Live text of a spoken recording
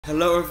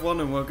Hello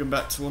everyone and welcome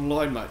back to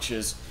Online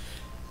Matches.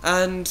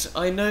 And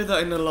I know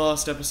that in the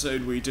last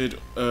episode we did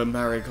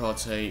Mario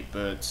Kart 8,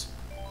 but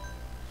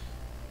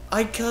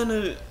I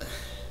kinda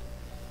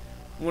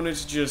wanted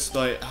to just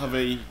like have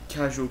a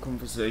casual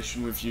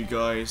conversation with you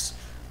guys,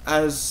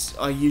 as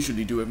I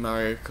usually do with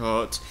Mario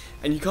Kart,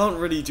 and you can't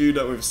really do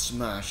that with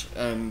Smash,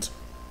 and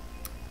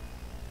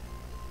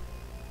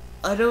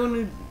I don't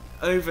want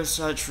to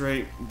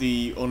oversaturate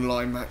the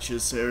Online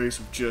Matches series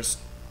with just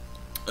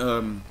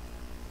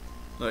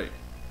like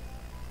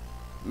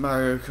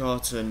Mario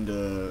Kart and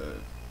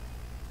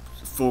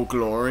For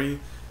Glory.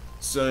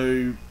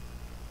 So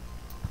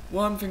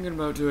what I'm thinking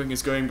about doing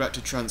is going back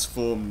to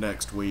Transform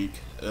next week.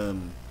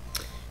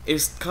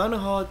 It's kind of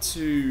hard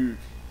to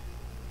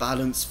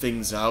balance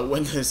things out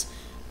when there's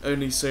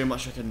only so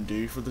much I can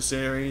do for the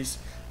series.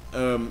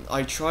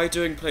 I tried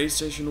doing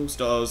PlayStation All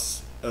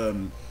Stars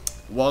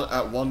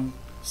at one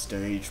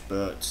stage,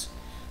 but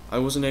I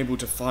wasn't able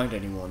to find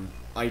anyone.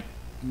 I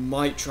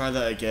might try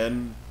that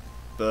again,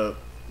 but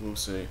we'll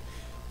see.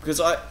 Because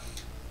I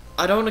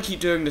don't want to keep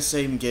doing the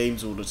same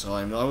games all the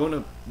time. I want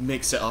to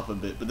mix it up a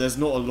bit, but there's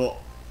not a lot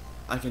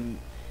I can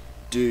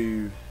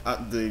do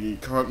at the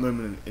current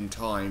moment in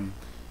time.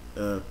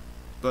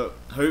 But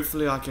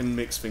hopefully I can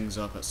mix things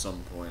up at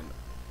some point,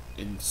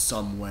 in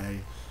some way.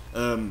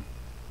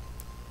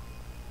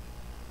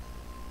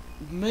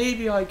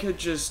 Maybe I could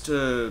just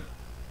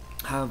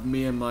have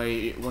me and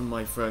one of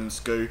my friends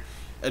go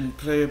and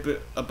play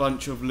a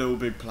bunch of Little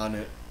Big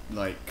Planet,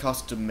 like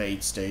custom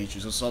made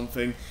stages or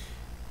something,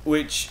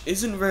 which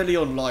isn't really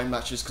online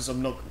matches because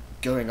I'm not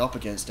going up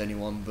against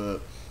anyone,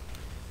 but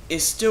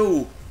it's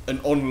still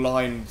an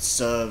online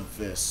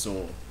service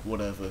or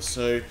whatever.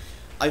 So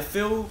I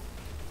feel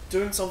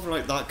doing something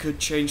like that could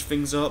change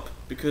things up,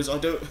 because I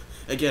don't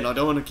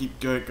want to keep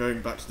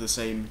going back to the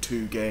same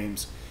two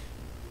games,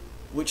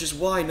 which is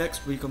why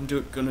next week I'm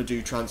gonna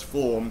do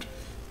Transformed,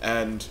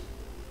 and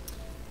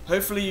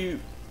hopefully,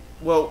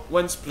 well,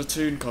 when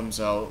Splatoon comes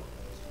out,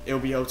 it'll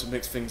be able to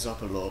mix things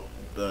up a lot,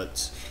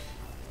 but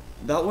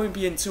that won't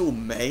be until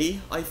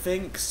May, I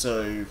think,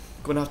 so I'm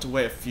gonna have to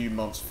wait a few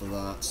months for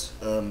that.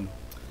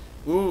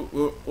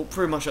 We're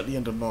pretty much at the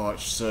end of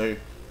March, so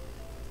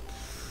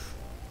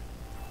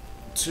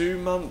 2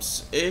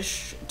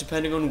 months-ish,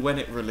 depending on when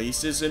it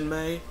releases in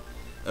May.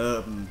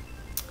 I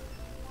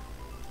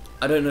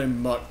don't know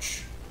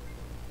much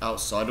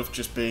outside of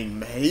just being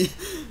May.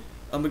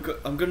 I'm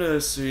gonna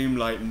assume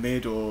like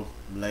mid or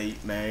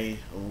late May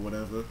or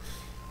whatever.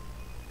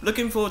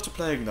 Looking forward to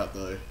playing that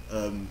though.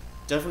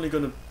 Definitely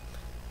gonna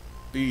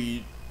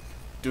be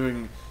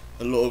doing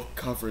a lot of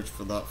coverage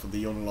for that, for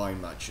the online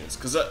matches,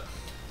 because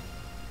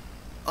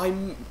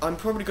I'm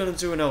probably gonna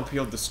do an LP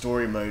of the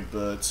story mode,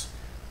 but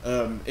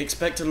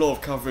expect a lot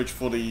of coverage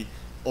for the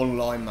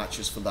online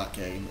matches for that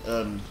game.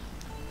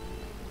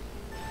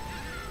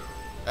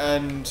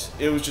 And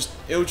it'll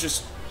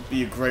just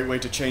be a great way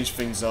to change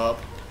things up.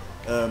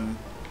 And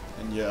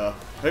yeah,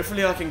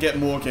 hopefully I can get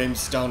more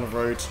games down the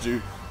road to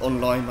do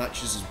online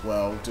matches as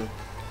well, to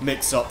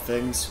mix up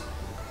things.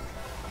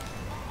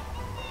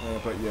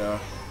 But yeah,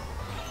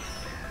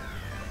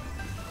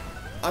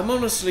 I'm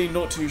honestly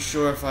not too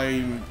sure if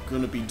I'm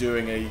gonna be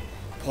doing a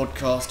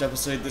podcast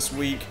episode this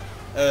week.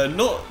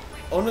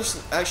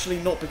 Actually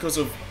not because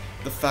of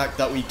the fact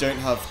that we don't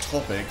have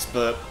topics,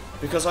 but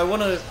because I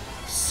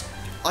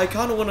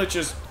kind of want to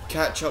just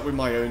catch up with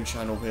my own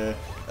channel here.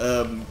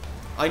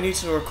 I need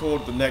to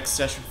record the next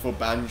session for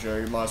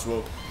Banjo. Might as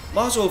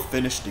well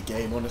finish the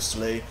game,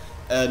 honestly.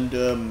 And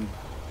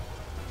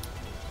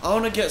I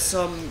want to get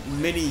some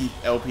mini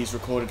LPs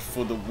recorded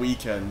for the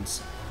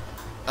weekends,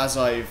 as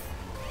I've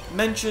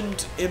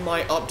mentioned in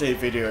my update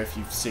video, if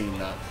you've seen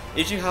that.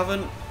 If you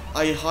haven't,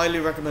 I highly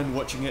recommend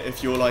watching it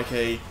if you're like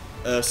a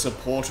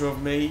supporter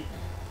of me,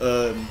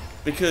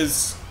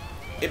 because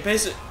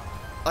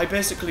I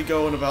basically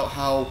go on about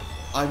how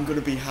I'm going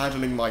to be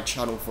handling my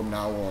channel from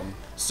now on.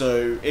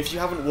 So if you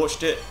haven't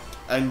watched it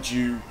and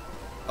you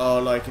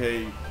are like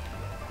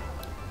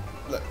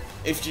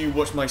if you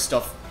watch my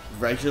stuff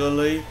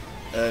regularly,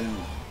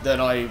 then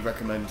I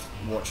recommend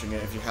watching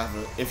it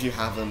if you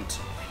haven't.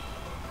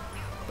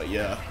 But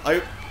yeah,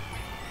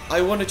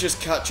 I want to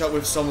just catch up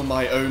with some of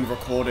my own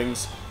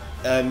recordings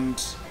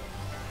and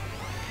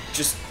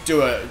just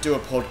do a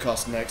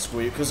podcast next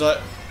week, because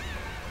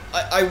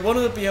I want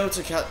to be able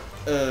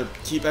to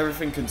keep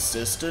everything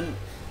consistent,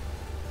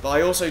 but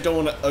I also don't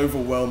want to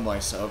overwhelm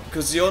myself,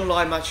 because the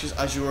online matches,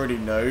 as you already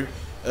know,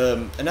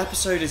 an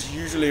episode is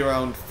usually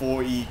around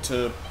 40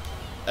 to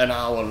an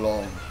hour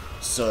long,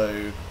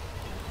 so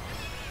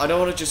I don't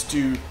want to just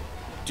do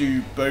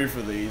both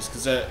of these,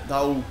 because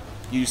that'll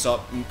use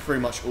up pretty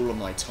much all of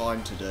my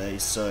time today.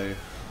 So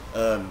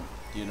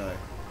you know.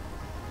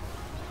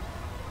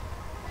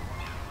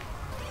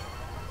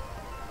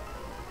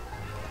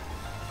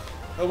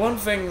 One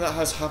thing that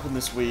has happened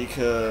this week,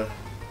 well,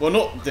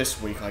 not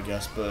this week I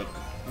guess, but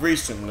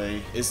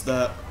recently, is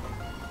that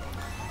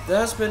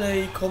there's been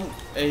a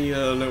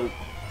little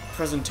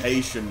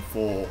presentation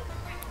for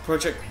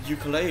Project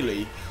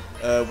Ukulele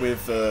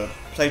with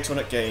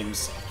Playtonic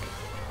Games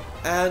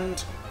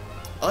And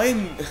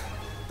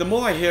the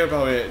more I hear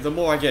about it, the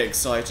more I get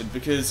excited,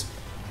 because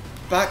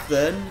back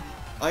then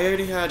I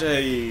only had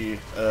a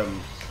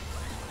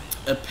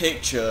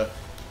picture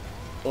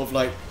of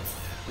like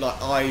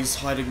eyes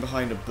hiding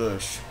behind a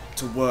bush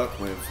to work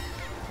with,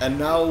 and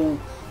now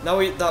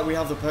that we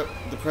have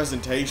the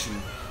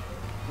presentation,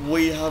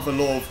 we have a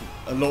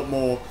lot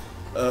more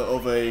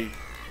of a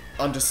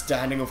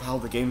understanding of how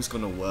the game's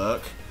gonna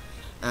work,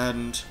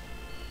 and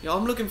yeah,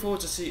 I'm looking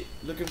forward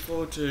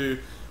to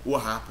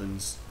what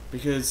happens,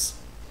 because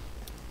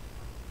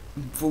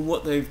from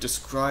what they've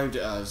described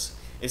it as,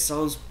 it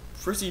sounds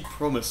pretty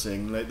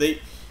promising. Like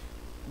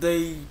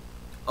they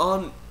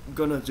aren't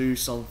gonna do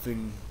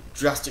something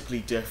drastically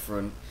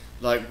different,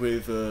 like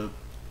with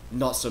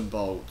nuts and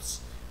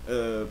bolts,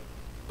 but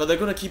they're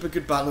gonna keep a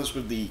good balance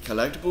with the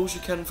collectibles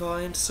you can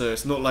find. So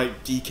it's not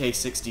like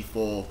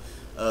DK64.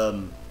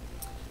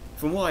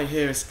 From what I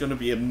hear, it's gonna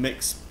be a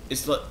mix.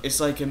 It's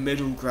like a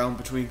middle ground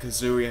between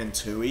Kazooie and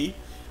Tooie,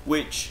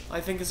 which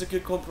I think is a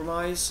good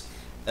compromise,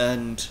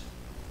 and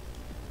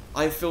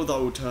I feel that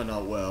will turn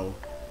out well.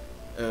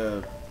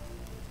 And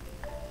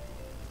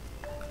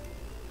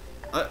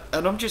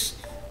I'm just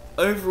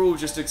overall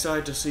just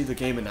excited to see the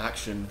game in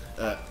action,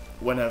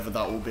 whenever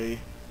that will be.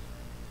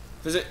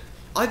 Because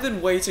I've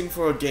been waiting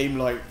for a game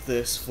like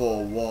this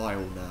for a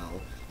while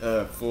now,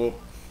 for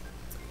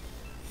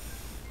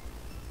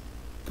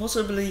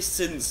possibly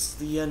since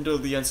the end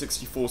of the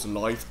N64's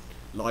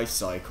life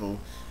cycle.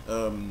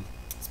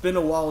 It's been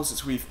a while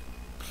since we've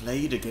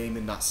played a game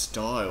in that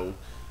style,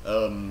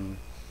 and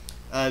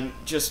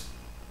just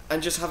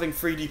having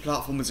 3D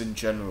platformers in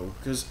general,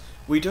 because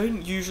we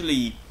don't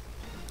usually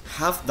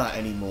have that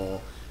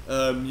anymore.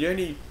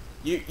 You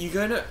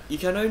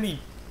can only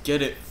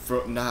get it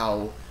from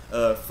now,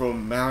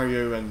 from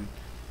Mario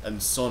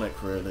and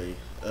Sonic, really.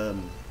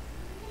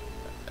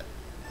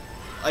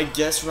 I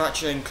guess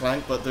Ratchet and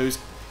Clank, but those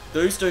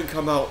don't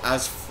come out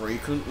as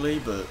frequently,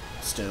 but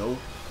still.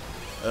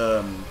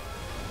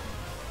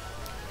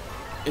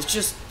 It's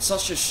just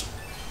such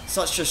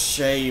a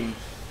shame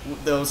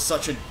there was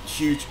such a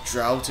huge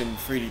drought in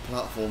 3D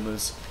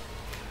platformers.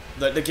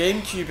 Like, the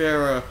GameCube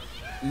era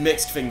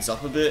mixed things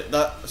up a bit.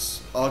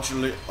 That's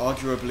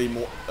arguably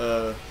more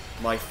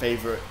my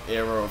favorite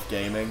era of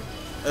gaming.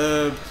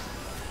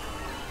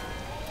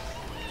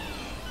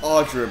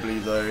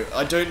 Arguably, though,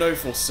 I don't know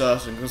for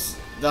certain, because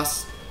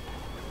that's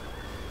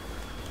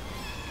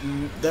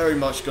very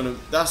much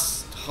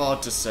that's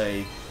hard to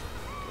say,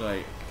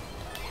 like,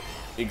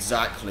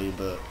 exactly,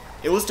 but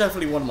it was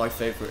definitely one of my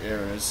favorite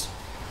eras.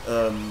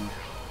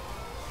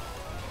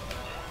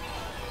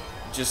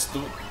 Just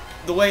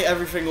the way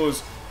everything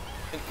was,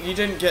 you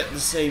didn't get the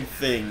same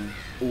thing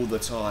all the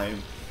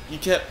time.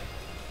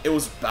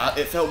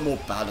 It felt more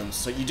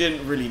balanced, so you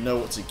didn't really know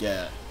what to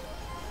get.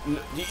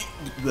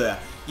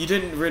 You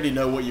didn't really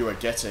know what you were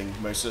getting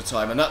most of the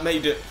time, and that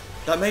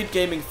made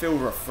gaming feel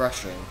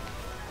refreshing.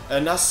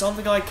 And that's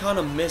something I kind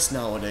of miss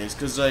nowadays,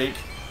 because like,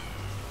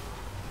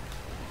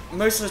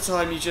 most of the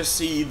time you just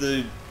see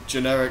the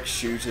generic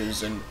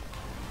shooters and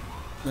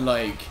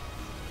like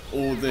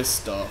all this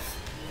stuff,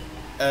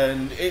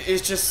 and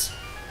it's just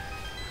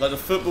like the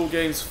football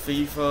games,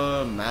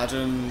 FIFA,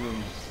 Madden,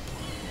 and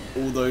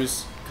all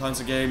those kinds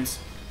of games.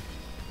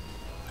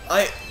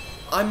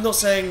 I'm not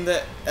saying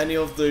that any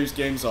of those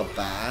games are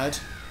bad.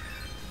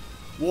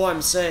 What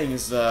I'm saying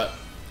is that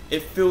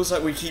it feels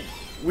like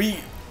we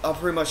are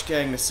pretty much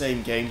getting the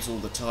same games all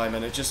the time,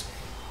 and it's just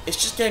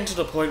getting to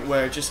the point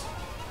where it's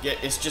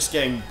just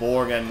getting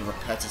boring and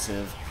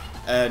repetitive.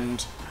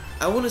 And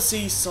I want to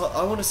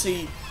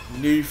see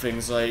new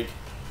things. Like,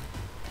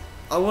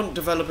 I want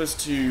developers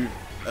to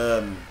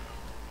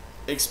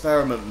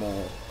experiment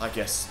more, I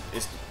guess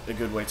is a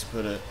good way to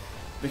put it,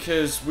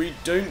 because we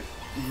don't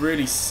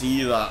really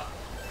see that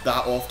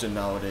often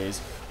nowadays.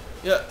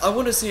 Yeah, I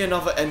want to see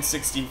another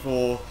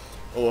N64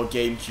 or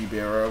GameCube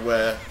era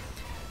where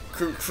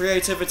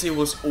creativity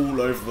was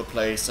all over the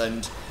place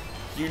and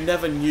you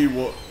never knew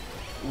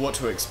what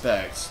to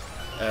expect,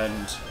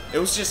 and it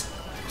was just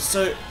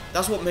so.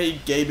 That's what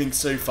made gaming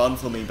so fun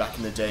for me back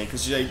in the day,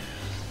 because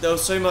there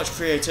was so much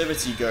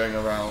creativity going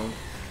around,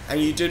 and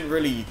you didn't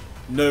really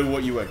know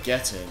what you were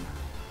getting.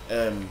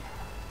 And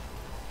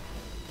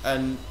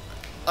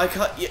I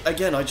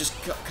just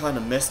kind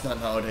of miss that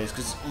nowadays,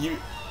 because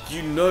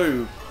you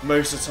know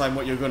most of the time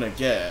what you're gonna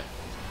get,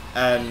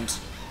 and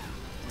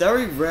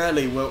very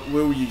rarely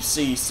will you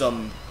see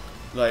something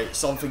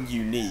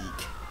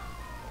unique,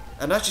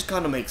 and that just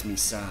kind of makes me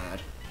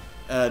sad.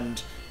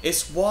 And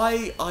it's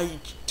why I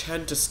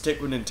tend to stick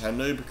with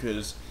Nintendo,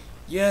 because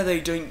yeah, they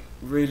don't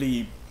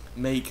really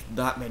make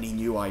that many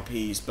new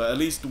IPs, but at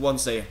least the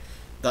ones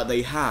that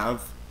they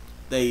have,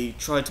 they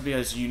try to be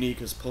as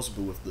unique as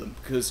possible with them.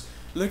 Because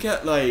look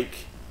at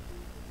like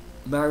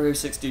Mario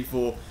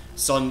 64,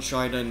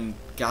 Sunshine and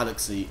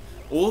Galaxy.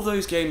 All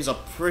those games are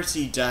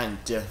pretty dang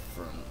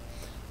different.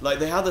 Like,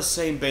 they have the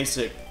same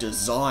basic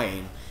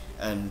design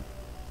and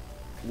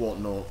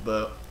whatnot,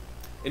 but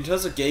in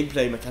terms of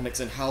gameplay mechanics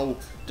and how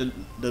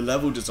the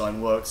level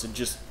design works, and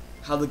just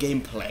how the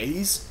game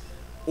plays,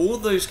 all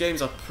those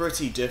games are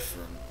pretty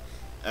different,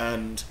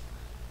 and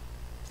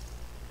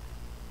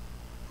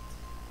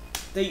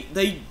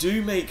they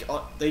do make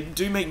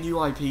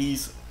new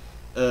IPs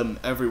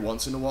every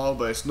once in a while,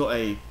 but it's not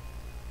a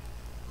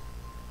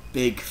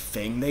big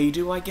thing they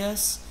do, I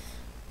guess.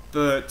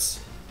 But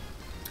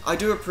I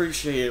do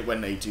appreciate it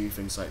when they do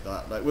things like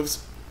that, like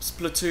with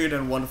Splatoon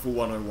and Wonderful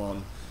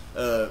 101.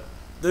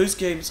 Those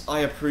games I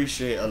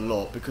appreciate a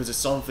lot because it's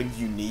something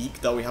unique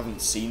that we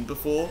haven't seen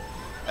before,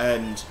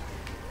 and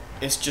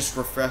it's just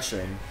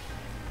refreshing.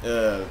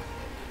 So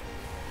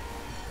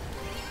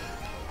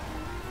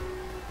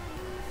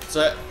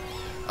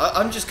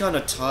I'm just kind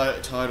of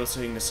tired of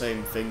seeing the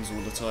same things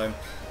all the time.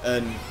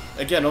 And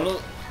again,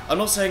 I'm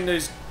not saying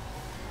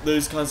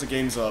those kinds of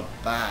games are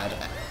bad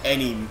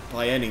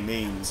by any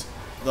means.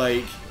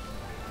 Like,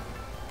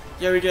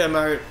 yeah, we get a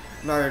Mario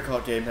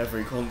Kart game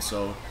every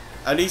console.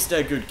 At least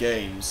they're good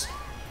games.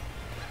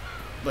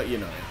 But you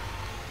know.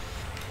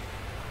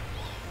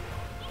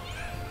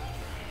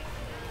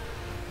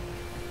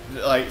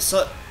 Like,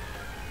 so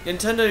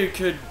Nintendo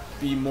could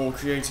be more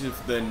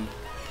creative than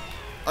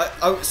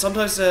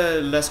sometimes they're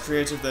less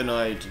creative than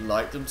I'd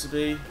like them to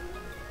be,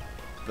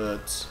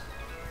 but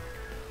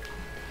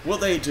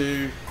what they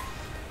do,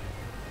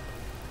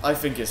 I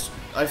think it's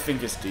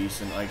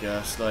decent, I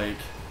guess. Like,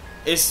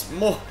 it's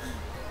more.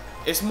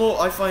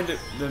 I find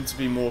them to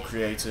be more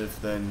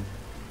creative than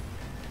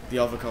the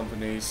other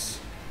companies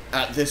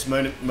at this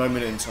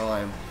moment in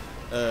time.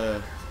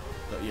 But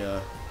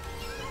yeah,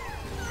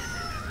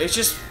 it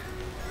just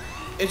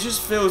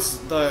feels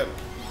that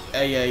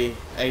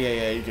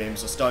AAA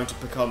games are starting to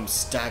become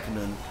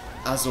stagnant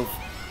as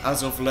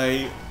of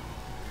late.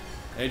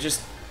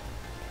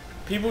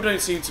 People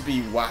don't seem to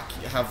be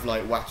have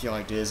wacky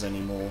ideas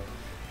anymore.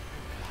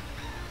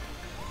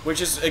 Which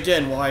is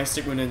again why I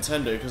stick with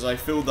Nintendo, because I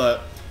feel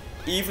that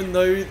even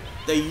though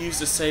they use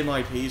the same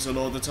IPs a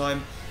lot of the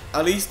time,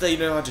 at least they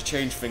know how to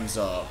change things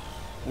up,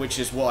 which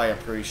is what I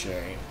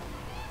appreciate.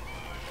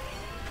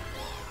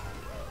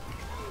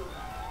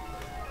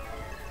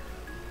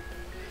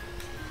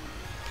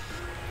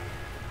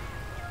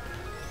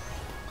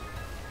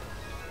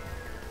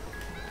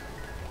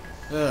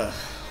 But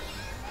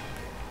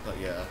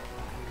yeah.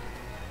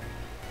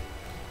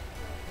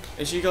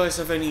 If you guys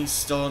have any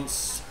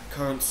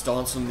current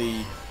stance on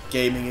the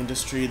gaming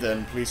industry,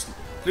 then please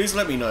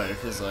let me know,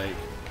 because like,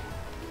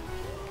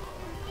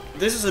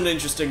 this is an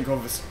interesting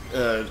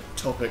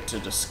topic to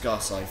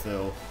discuss, I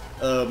feel.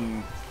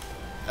 And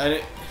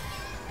I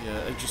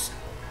just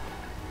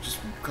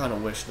kind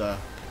of wish that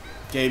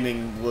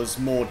gaming was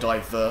more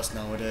diverse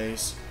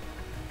nowadays.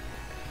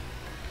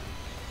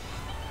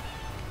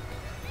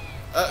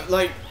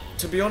 Like,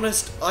 to be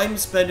honest, I'm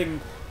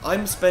spending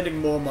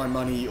more of my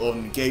money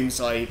on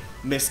games I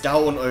missed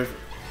out on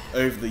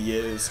over the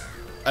years,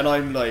 and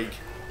I'm like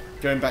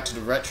going back to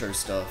the retro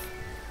stuff.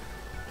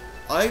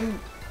 I'm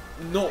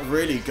not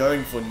really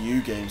going for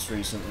new games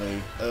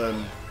recently.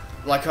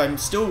 Like I'm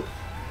still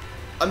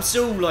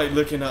like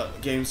looking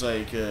at games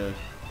like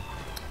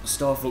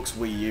Star Fox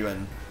Wii U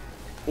and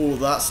all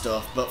that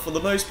stuff, but for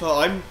the most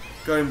part I'm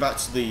going back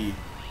to the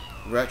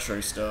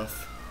retro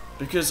stuff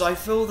because I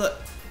feel that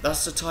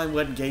that's the time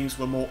when games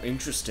were more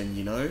interesting,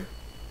 you know?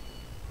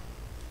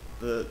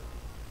 But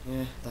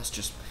yeah,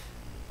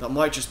 that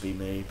might just be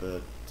me,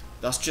 but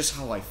that's just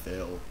how I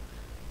feel.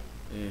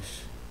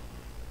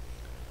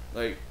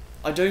 Like,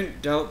 I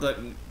don't doubt that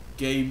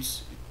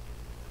games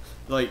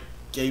that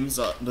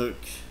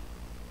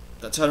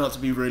turn out to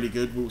be really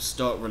good will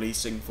start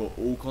releasing for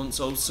all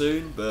consoles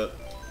soon, but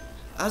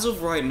as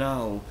of right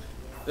now,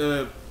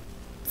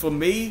 for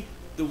me,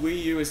 the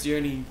Wii U is the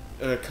only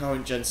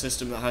current gen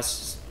system that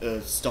has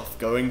stuff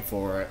going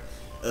for it.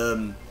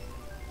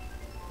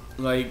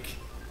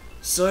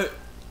 So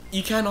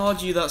you can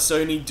argue that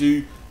Sony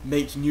do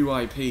make new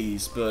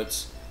IPs,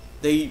 but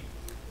they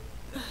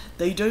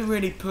don't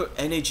really put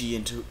energy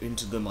into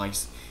them.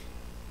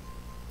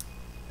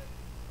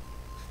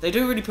 They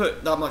don't really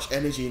put that much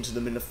energy into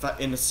them in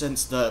the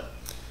sense that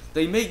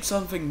they make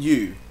something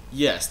new.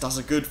 Yes, that's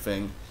a good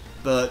thing,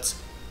 but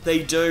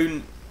they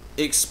don't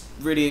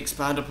really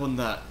expand upon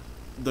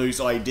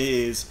those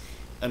ideas,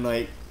 and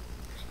like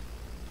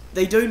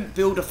they don't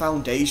build a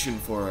foundation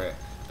for it.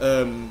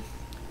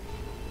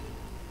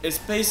 It's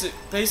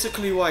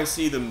basically what I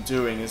see them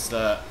doing is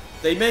that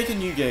they make a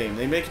new game,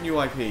 they make a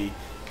new IP,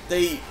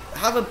 they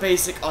have a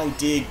basic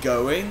idea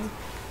going,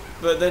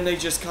 but then they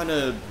just kind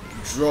of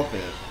drop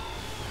it,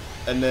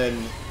 and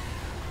then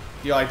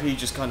the IP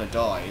just kind of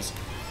dies,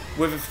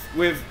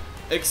 with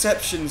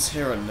exceptions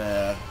here and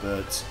there,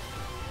 but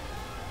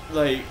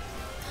like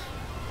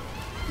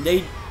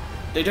they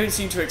don't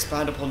seem to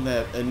expand upon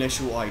their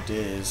initial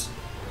ideas,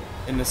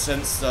 in the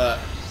sense that,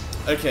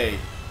 okay,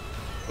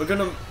 we're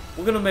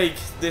gonna make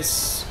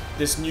this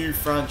new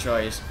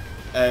franchise,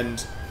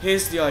 and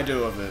here's the idea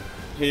of it,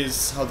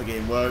 here's how the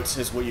game works,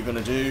 here's what you're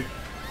gonna do,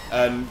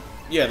 and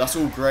yeah, that's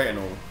all great and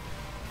all.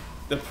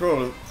 The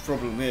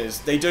problem is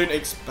they don't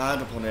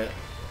expand upon it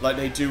like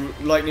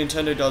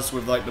Nintendo does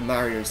with like the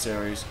Mario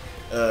series.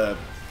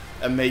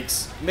 and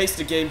makes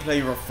the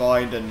gameplay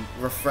refined and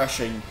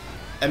refreshing,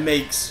 and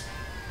makes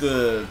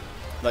the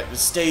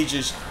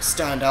stages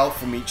stand out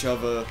from each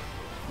other,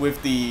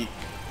 with the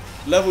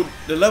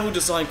level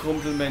design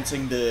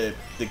complementing the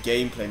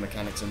gameplay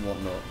mechanics and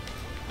whatnot.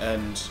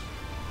 And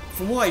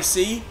from what I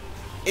see,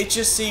 it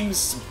just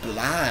seems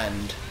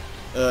bland.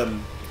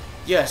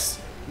 Yes,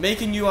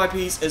 making new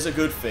IPs is a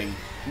good thing.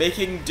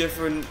 Making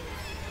different,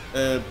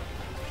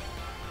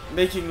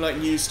 making like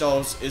new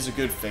styles is a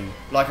good thing.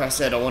 Like I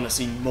said, I want to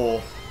see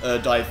more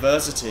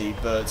diversity,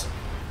 but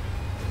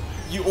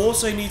you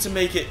also need to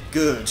make it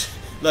good.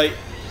 Like,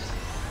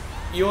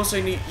 you also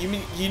need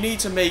you need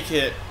to make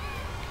it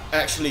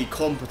actually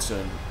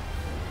competent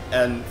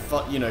and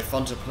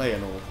fun to play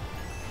and all.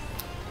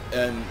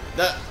 And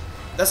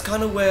that's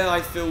kind of where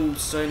I feel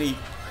Sony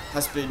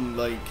has been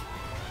like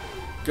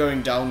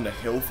going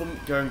downhill for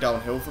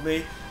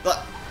me. Like,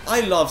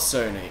 I love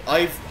Sony.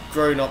 I've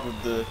grown up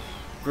with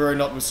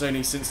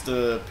Sony since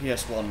the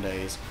PS1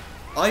 days.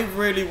 I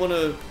really want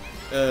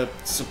to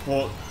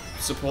support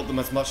them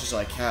as much as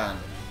I can.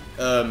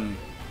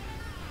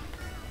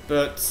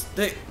 But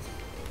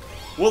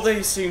what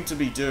they seem to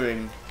be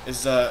doing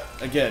is that,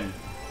 again,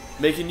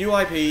 making new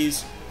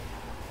IPs,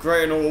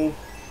 great and all,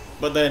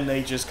 but then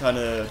they just kind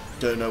of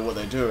don't know what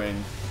they're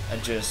doing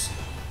and just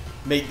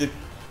make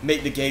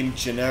the game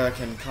generic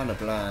and kind of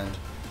bland.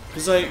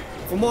 Because, like,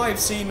 from what I've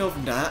seen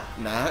of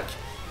Knack,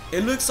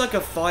 it looks like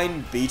a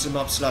fine beat 'em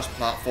up /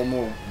 platform,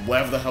 or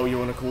whatever the hell you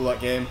want to call that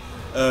game.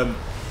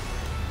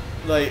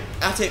 Like,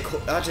 at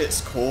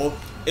its core,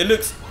 it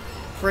looks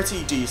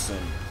pretty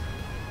decent.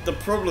 The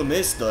problem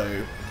is,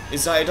 though,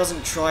 is that it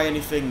doesn't try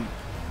anything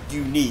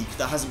unique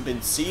that hasn't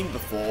been seen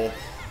before,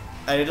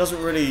 and it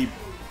doesn't really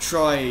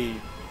try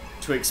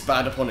to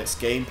expand upon its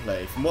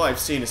gameplay. From what I've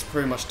seen, it's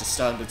pretty much the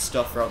standard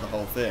stuff throughout the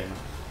whole thing.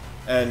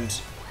 And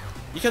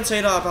you can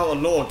say that about a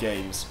lot of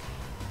games.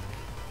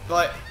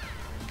 But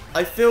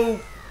I feel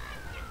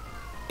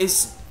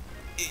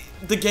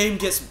the game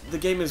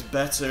is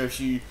better if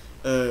you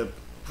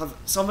have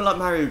something like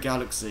Mario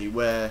Galaxy,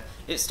 where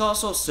it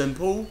starts off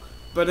simple,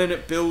 but then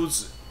it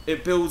builds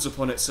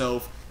upon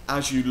itself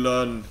as you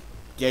learn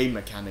game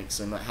mechanics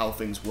and like how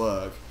things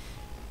work,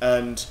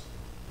 and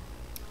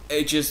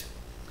it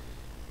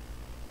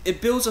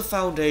builds a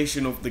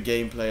foundation of the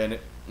gameplay, and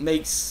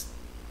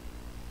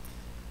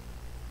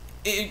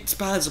it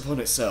expands upon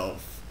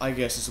itself, I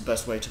guess is the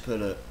best way to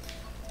put it.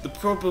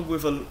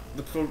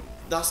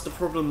 That's the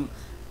problem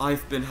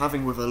I've been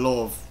having with a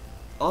lot of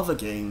other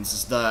games,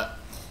 is that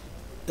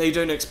they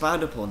don't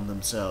expand upon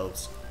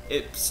themselves.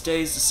 It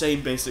stays the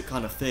same basic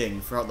kind of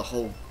thing throughout the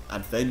whole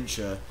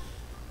adventure,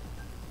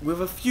 with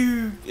a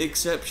few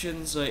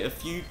exceptions, like a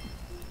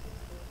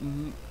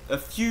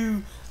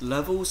few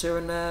levels here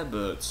and there,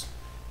 but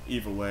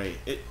either way,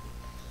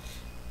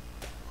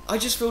 I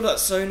just feel that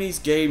Sony's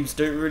games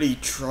don't really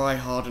try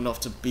hard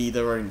enough to be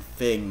their own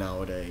thing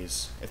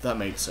nowadays, if that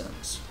makes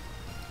sense.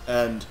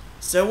 And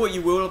say what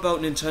you will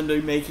about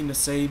Nintendo making the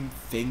same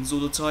things all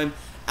the time,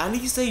 at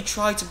least they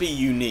try to be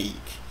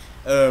unique.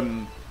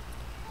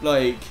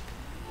 Like,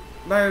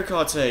 Mario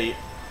Kart 8,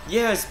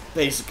 yeah, it's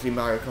basically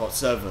Mario Kart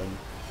 7,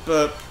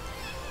 but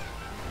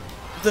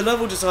the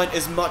level design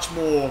is much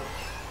more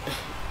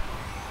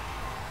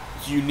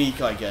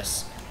unique, I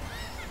guess.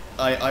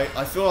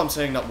 I feel I'm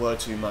saying that word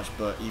too much,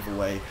 but either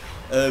way,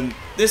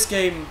 this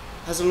game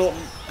has a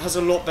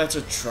lot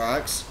better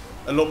tracks,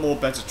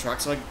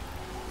 like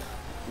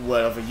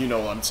whatever, you know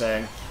what I'm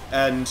saying,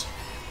 and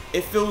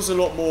it feels a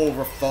lot more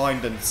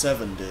refined than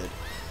 7 did,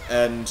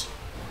 and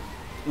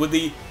with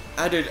the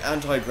added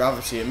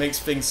anti-gravity, it makes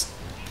things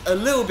a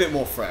little bit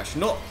more fresh,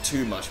 not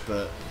too much,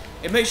 but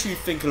it makes you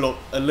think a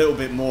little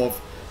bit more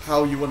of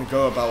how you want to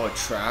go about a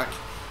track,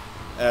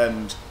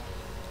 and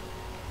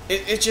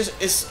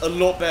it's a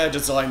lot better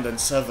design than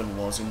 7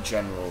 was in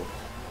general,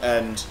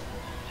 and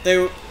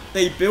they've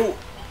been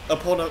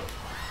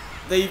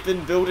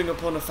building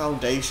upon a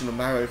foundation of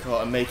Mario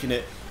Kart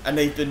and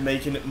they've been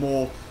making it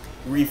more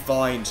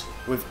refined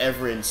with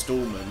every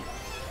installment.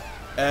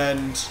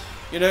 And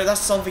you know,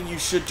 that's something you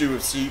should do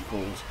with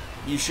sequels.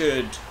 You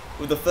should,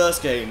 with the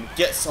first game,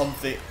 get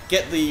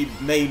the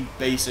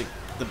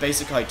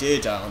basic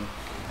idea down,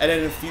 and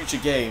then in future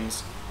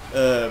games,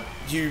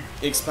 you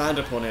expand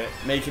upon it,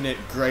 making it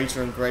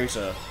greater and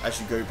greater as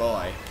you go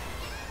by.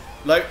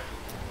 Like,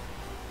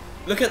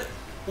 look at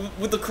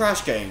with the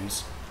Crash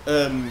games.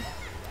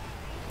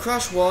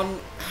 Crash 1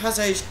 has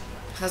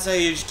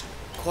aged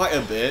quite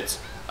a bit.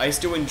 I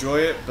still enjoy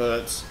it,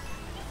 but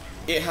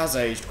it has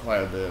aged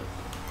quite a bit.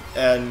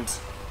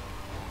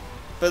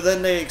 But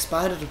then they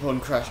expanded upon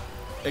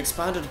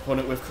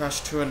it with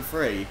Crash 2 and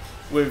 3,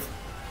 with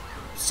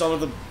some of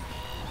the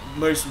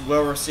most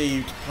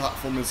well-received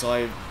platformers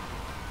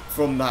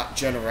from that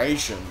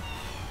generation,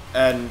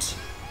 and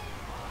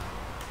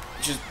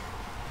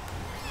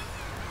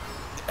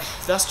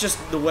that's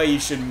just the way you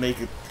should make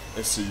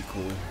a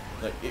sequel.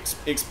 Like,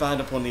 expand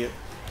upon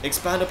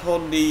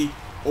the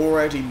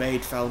already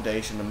made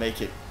foundation and make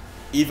it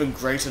even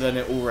greater than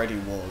it already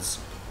was.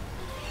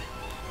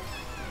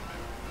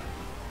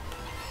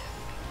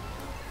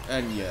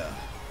 And yeah.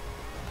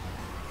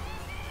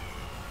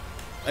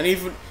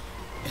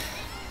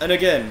 And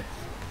again,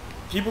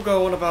 people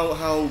go on about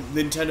how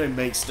Nintendo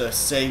makes the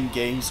same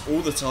games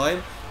all the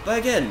time, but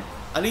again,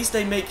 at least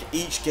they make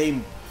each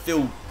game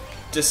feel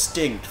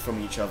distinct from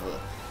each other.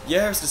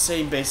 Yeah, it's the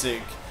same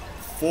basic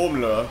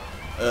formula,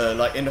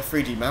 like in the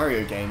 3D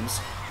Mario games,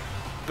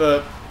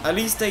 but at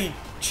least they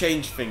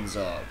change things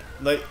up.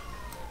 Like,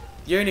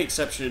 the only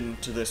exception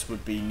to this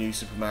would be New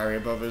Super Mario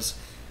Bros.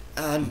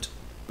 And,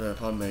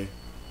 pardon me,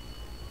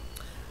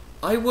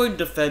 I won't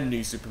defend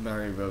New Super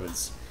Mario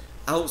Bros.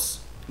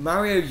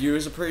 Mario U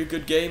is a pretty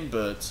good game,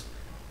 but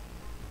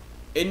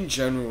in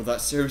general,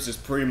 that series is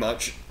pretty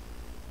much,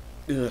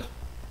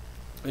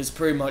 it's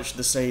pretty much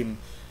the same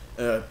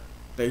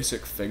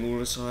basic thing all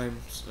the time.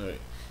 So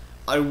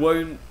I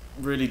won't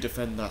really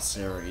defend that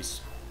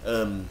series.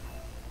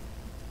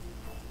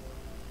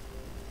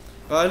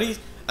 But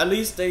at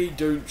least they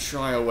don't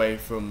shy away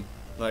from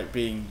like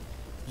being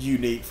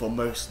unique for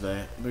most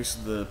of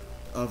the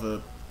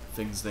other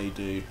things they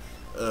do.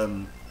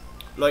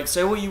 Like,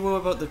 say what you will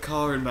about the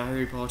car in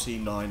Mario Party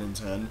 9 and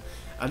 10,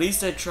 at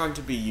least they're trying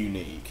to be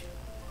unique,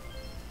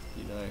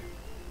 you know,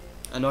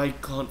 and I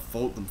can't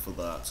fault them for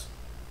that.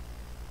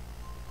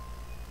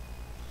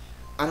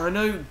 And I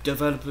know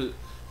different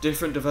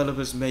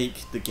developers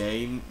make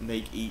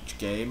each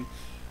game.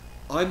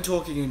 I'm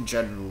talking in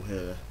general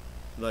here,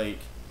 like,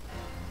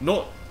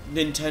 not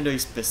Nintendo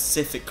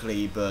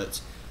specifically, but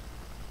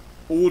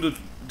all the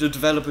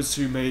developers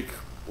who make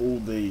all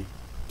the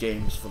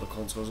games for the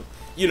consoles.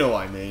 You know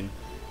what I mean.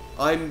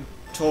 I'm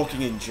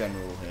talking in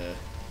general here.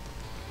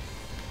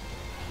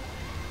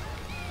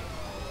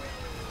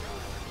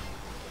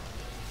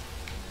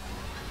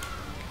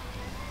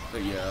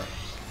 But yeah.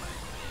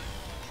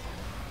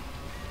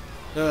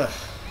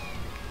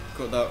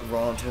 Got that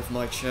rant off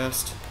my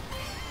chest.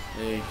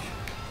 Hey.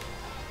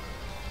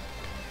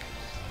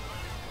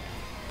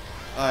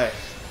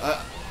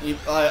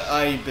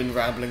 I've been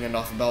rambling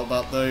enough about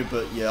that though,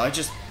 but yeah, I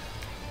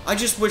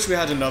just wish we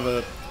had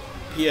another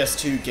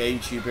PS2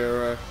 GameCube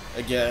era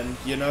again,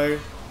 you know?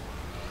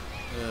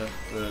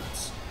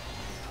 But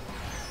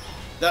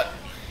that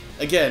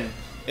again,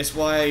 it's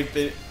why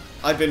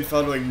I've been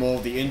following more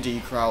of the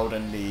indie crowd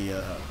and the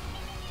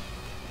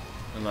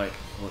and like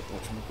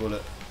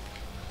whatchamacallit,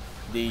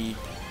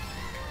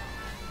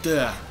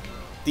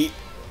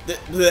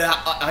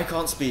 I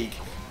can't speak.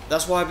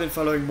 That's why I've been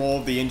following more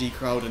of the indie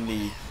crowd and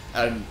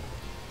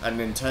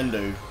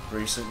Nintendo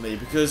recently,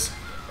 because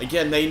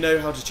again, they know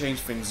how to change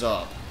things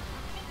up.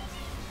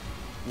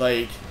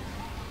 Like,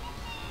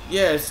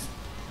 yeah,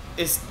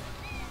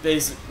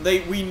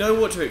 we know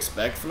what to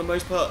expect for the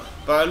most part,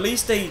 but at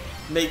least they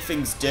make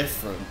things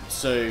different.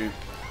 So,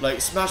 like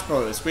Smash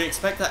Bros, we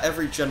expect that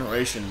every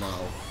generation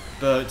now,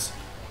 but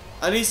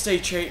at least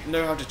they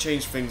know how to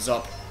change things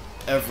up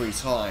every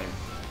time.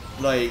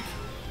 Like,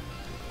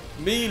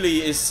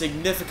 Melee is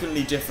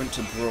significantly different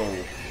to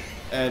Brawl,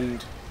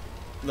 and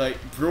like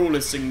Brawl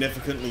is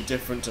significantly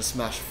different to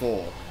Smash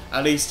 4,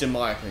 at least in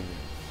my opinion.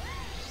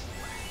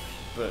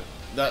 But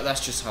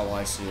that's just how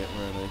I see it,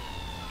 really.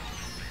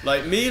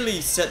 Like,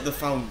 Melee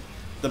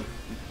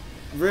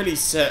really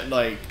set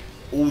like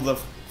all the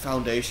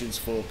foundations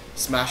for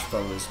Smash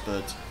Bros,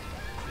 but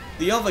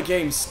the other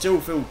games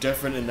still feel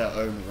different in their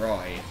own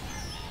right.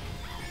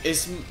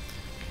 It's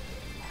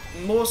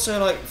more so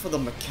like for the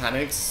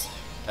mechanics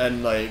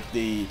and like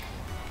the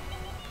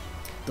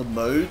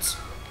modes.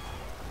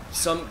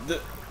 Some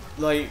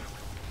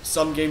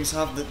games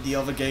have that the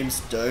other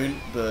games don't,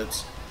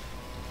 but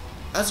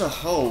as a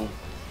whole,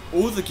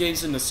 all the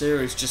games in the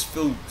series just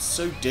feel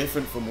so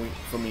different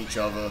from each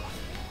other.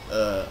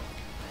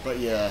 But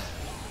yeah.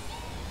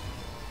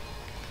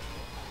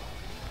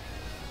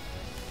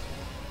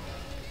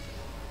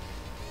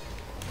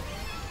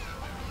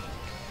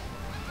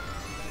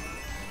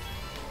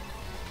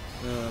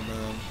 Oh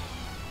man.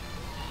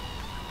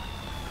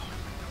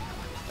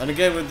 And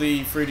again with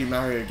the 3D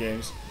Mario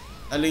games,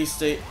 at least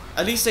they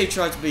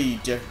try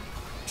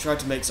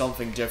to make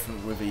something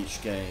different with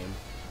each game,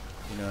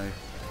 you know.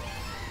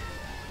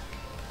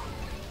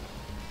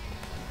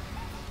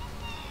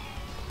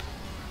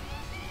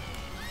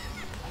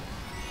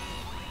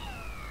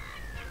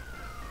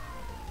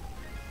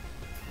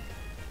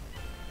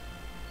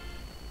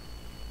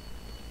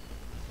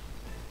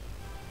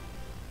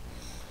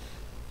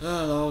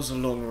 Ah, that was a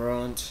long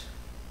rant.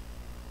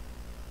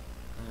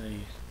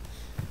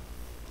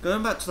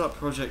 Going back to that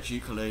Project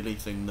Ukulele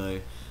thing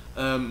though,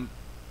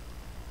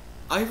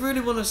 I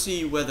really want to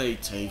see where they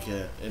take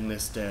it in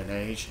this day and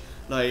age.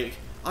 Like,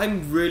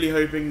 I'm really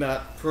hoping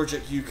that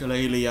Project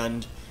Ukulele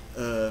and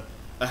A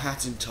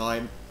Hat in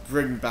Time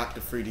bring back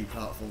the 3D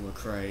platformer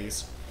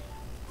craze.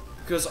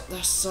 Because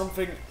that's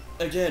something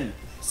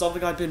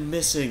I've been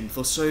missing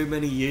for so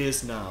many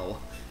years now.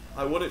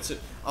 I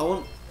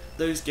want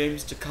those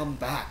games to come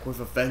back with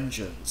a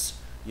vengeance,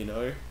 you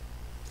know?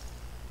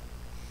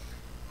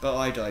 But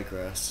I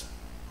digress.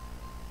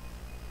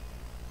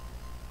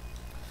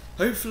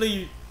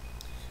 Hopefully,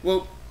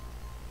 well,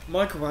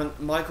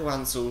 Michael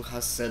Ansel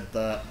has said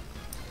that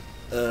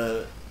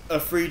a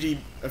 3D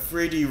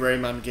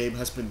Rayman game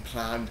has been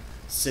planned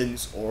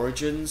since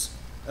Origins.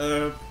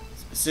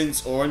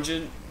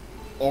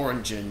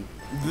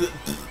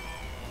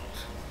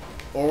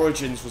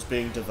 Origins was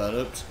being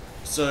developed.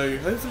 So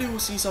hopefully we'll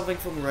see something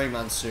from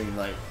Rayman soon,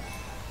 like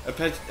a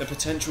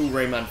potential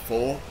Rayman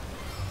 4.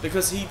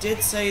 Because he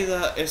did say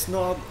that it's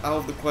not out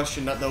of the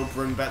question that they'll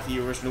bring back the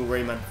original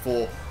Rayman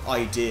 4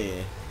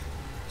 idea.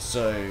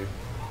 So,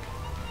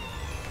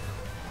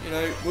 you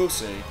know, we'll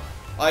see.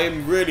 I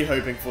am really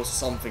hoping for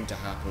something to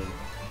happen.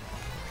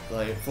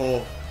 Like,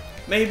 for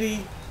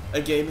maybe a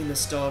game in the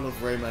style of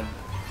Rayman.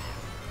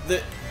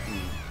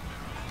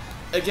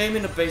 A game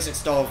in the basic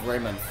style of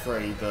Rayman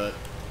 3, but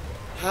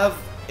have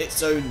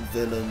its own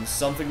villains,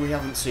 something we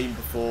haven't seen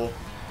before,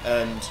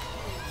 and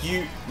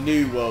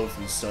new worlds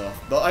and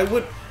stuff. But I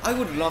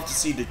would love to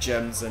see the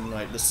gems and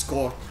like the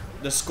score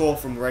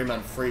from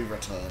Rayman 3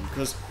 return,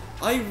 because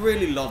I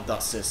really loved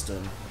that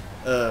system.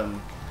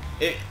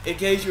 It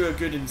gave you a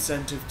good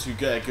incentive to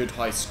get a good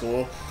high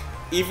score,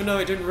 even though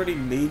it didn't really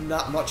mean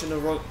that much in the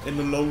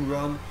long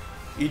run.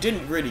 You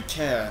didn't really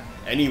care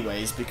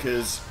anyways,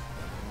 because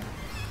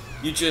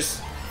you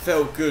just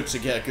felt good to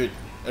get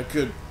a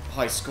good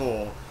high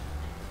score.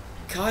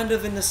 Kind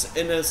of in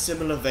a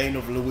similar vein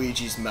of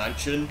Luigi's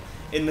Mansion,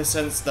 in the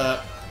sense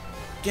that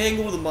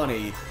getting all the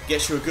money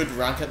gets you a good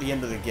rank at the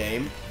end of the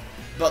game,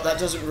 but that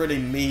doesn't really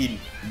mean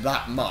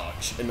that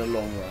much in the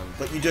long run.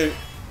 But you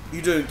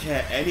don't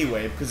care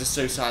anyway, because it's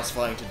so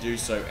satisfying to do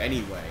so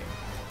anyway.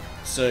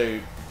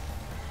 So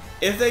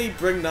if they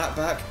bring that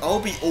back, I'll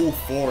be all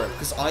for it,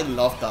 because I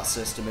loved that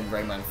system in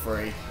Rayman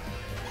 3.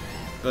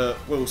 But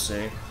we'll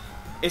see.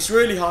 It's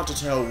really hard to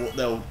tell what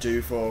they'll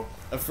do for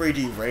a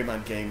 3D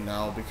Rayman game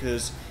now,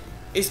 because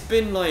it's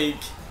been like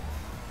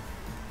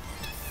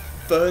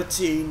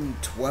 13,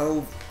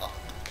 12,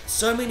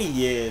 so many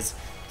years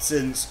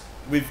since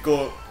we've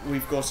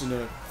gotten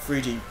a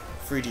 3D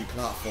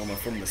platformer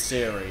from the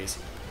series.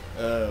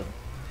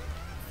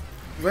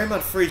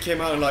 Rayman 3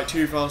 came out in like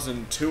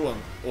 2002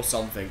 or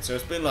something, so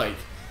it's been like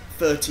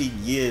 13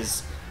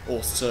 years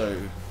or so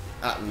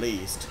at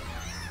least.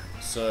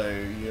 So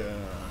yeah,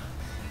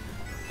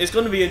 it's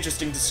going to be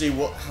interesting to see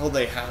how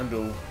they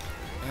handle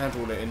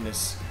it in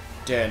this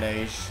day and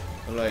age,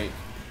 like,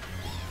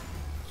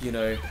 you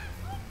know.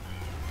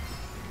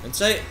 And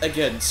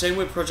same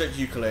with Project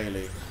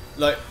Ukulele.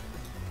 Like,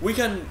 we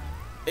know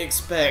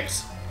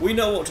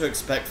what to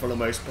expect for the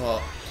most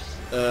part,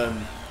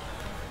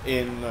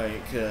 in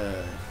like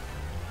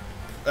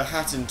A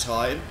Hat in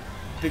Time,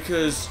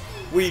 because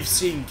we've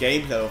seen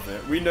gameplay of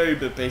it. We know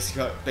the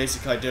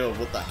basic idea of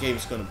what that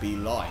game's going to be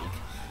like.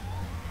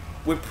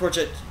 With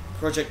Project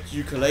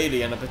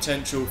Ukulele and a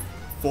potential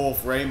 4th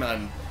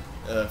Rayman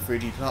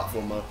 3D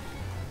platformer,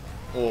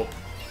 or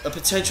a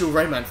potential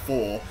Rayman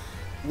 4,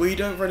 we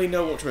don't really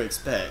know what to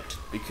expect,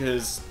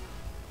 because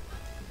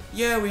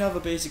yeah, we have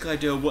a basic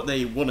idea of what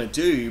they want to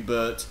do,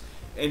 but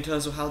in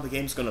terms of how the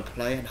game's going to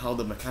play and how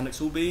the mechanics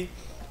will be,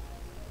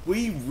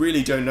 we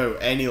really don't know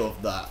any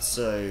of that.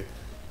 So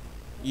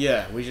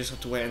yeah, we just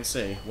have to wait and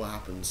see what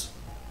happens.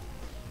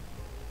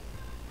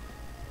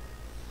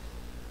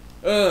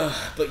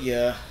 But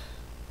yeah.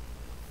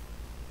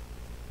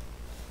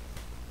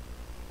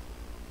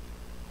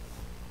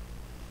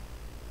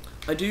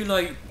 I do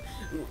like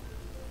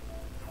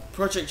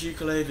Project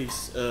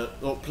Ukulele's,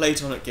 or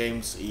Playtonic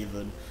Games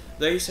even.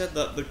 They said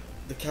that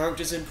the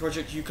characters in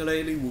Project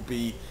Ukulele will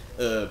be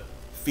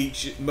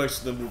featured. Most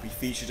of them will be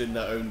featured in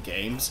their own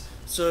games.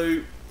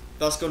 So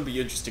that's going to be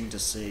interesting to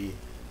see.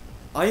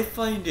 I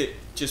find it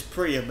just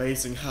pretty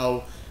amazing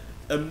how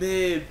a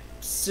mere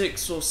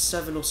 6 or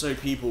 7 or so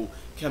people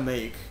can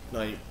make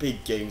like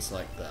big games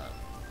like that.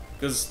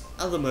 Because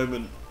at the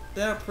moment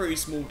they're a pretty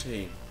small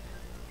team,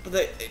 but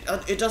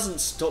it doesn't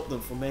stop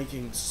them from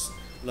making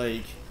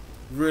like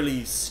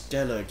really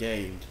stellar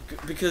games,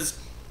 because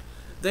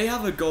they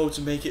have a goal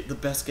to make it the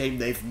best game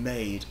they've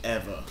made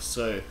ever.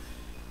 So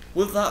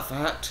with that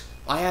fact,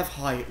 I have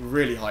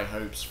really high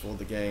hopes for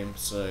the game.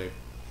 So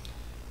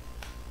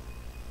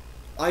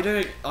I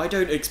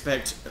don't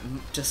expect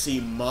to see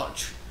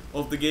much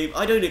of the game.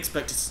 I don't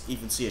expect to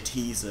even see a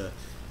teaser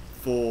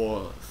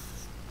for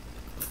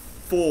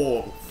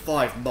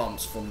 4-5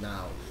 months from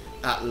now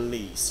at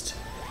least,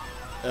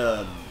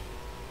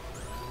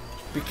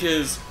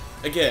 because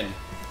again,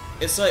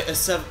 it's like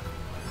it's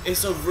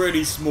a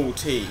really small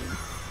team,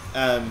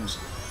 and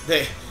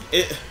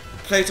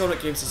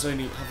Playtonic Games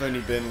have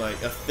only been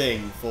like a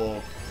thing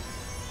for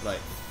like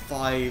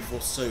 5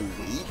 or so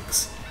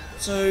weeks.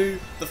 So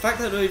the fact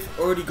that they've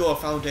already got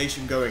a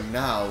foundation going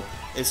now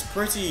is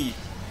pretty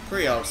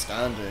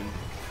outstanding,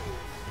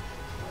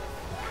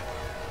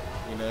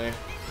 you know.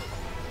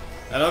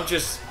 And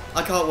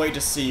I can't wait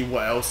to see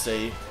what else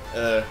they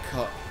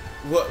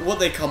what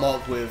they come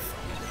up with,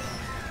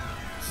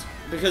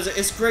 because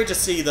it's great to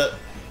see that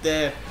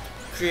their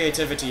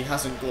creativity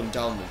hasn't gone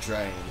down the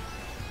drain.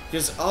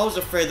 Because I was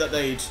afraid that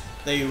they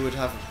would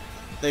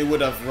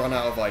have run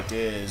out of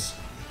ideas,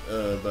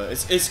 but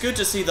it's good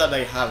to see that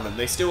they haven't.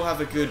 They still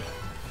have a good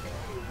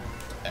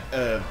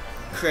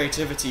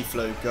creativity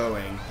flow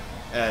going,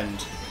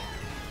 and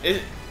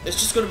it's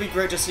just going to be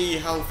great to see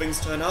how things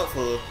turn out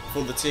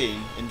for the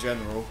team in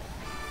general.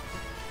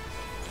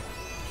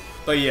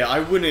 But yeah, I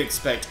wouldn't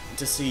expect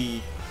to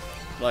see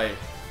like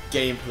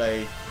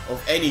gameplay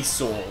of any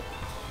sort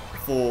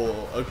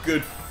for a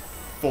good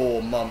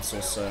 4 months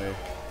or so.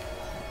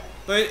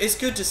 But it's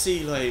good to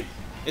see, like,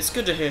 it's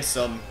good to hear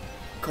some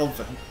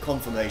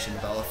confirmation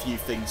about a few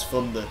things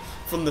from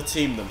the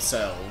team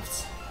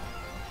themselves.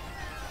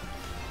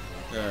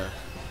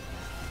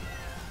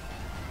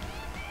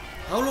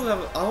 How long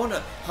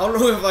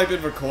have I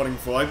been recording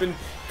for? I've been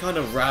kind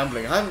of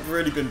rambling. I haven't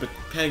really been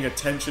paying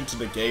attention to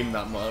the game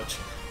that much.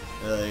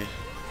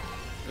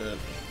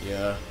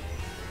 Yeah.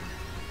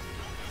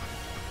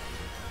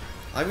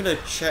 I'm gonna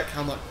check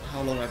how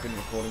long I've been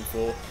recording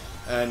for,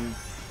 and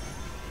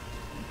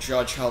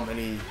judge how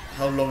many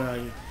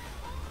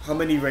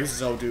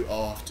races I'll do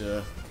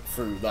after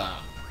through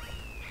that.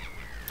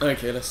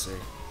 Okay, let's see.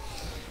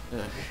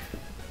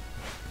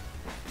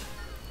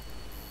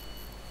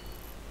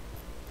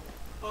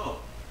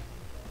 Oh.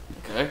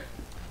 Okay.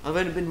 I've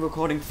only been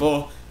recording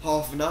for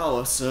half an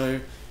hour,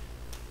 so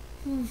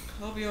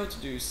I'll be able to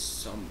do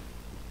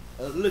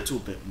a little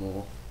bit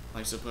more,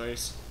 I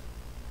suppose.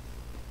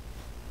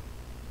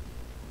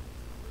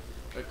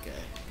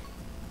 Okay.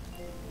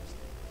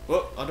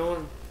 Well, I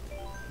don't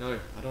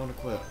want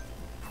to quit.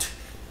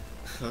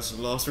 That's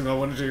the last thing I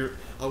want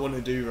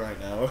to do right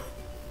now.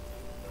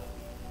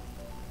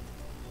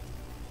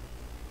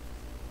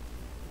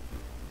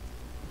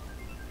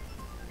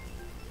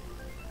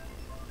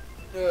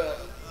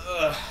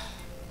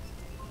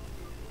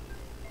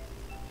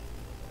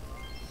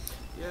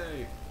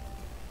 Yay.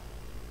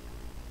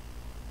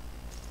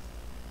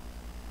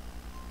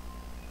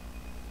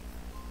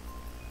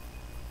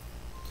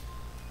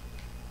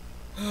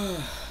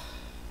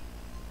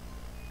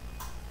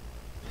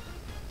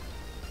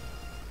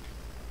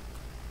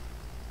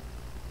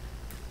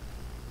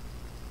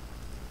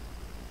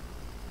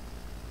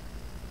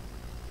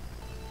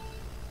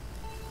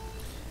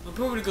 I'm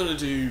probably gonna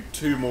do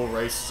 2 more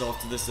races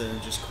after this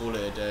and just call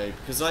it a day,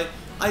 because I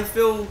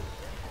feel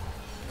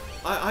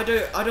I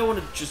don't want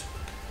to just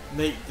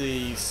make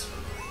the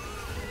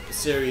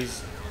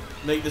series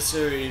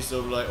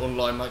of like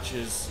online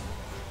matches.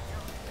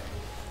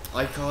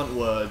 I can't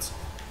words.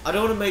 I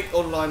don't want to make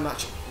online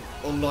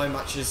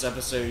matches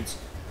episodes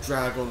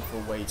drag on for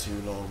way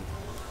too long.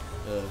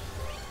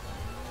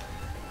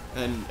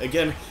 And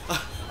again,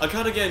 I'm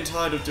kind of getting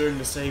tired of doing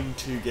the same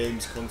 2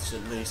 games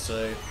constantly.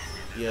 So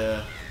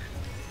yeah,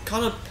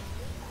 I'm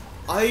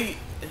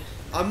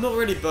not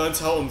really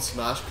burnt out on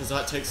Smash, because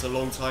that takes a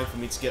long time for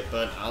me to get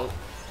burnt out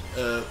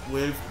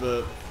with,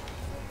 but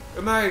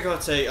Mario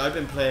Kart 8, I've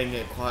been playing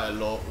it quite a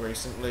lot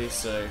recently,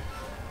 so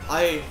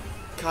I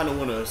kind of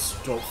want to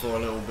stop for a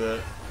little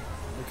bit,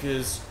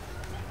 because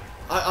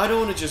I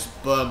don't want to just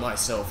burn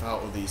myself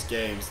out with these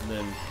games and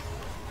then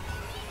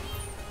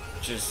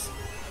just,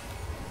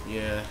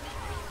 yeah,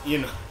 you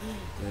know.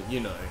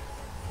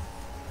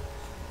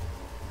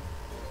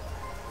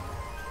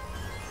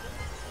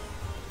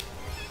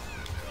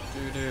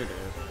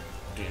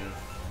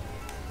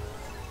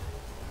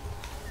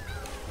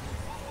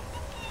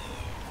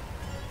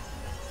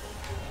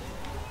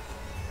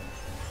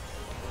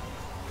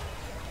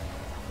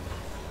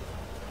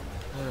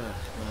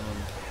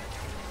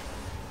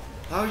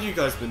 How have you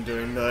guys been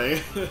doing though?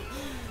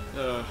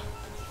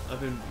 I've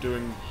been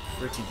doing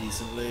pretty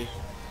decently.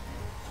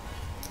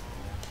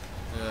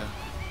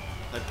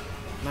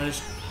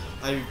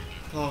 I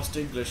passed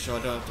English, so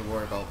I don't have to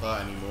worry about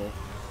that anymore.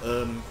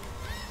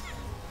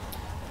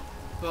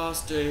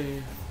 Passed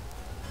a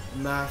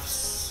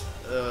maths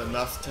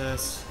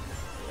test,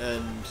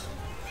 and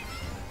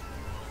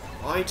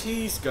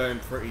IT's going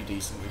pretty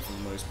decently for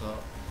the most part.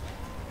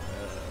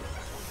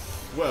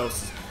 What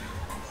else?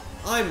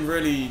 I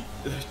really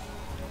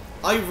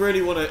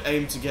want to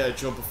aim to get a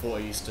job before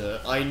Easter.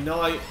 I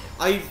know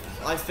I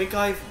think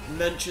I've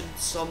mentioned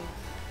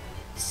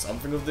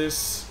something of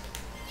this.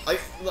 I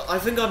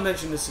think I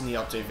mentioned this in the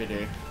update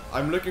video.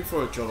 I'm looking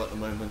for a job at the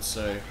moment,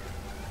 so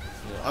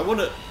yeah, I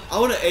wanna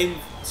aim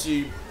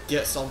to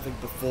get something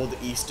before the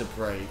Easter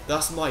break.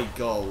 That's my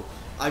goal.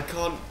 I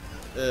can't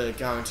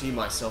guarantee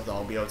myself that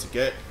I'll be able to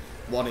get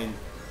one in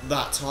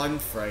that time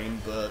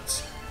frame,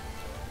 but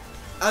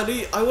I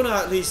want to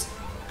at least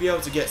be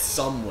able to get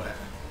somewhere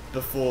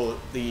before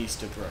the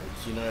Easter break,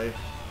 you know.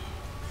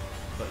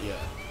 But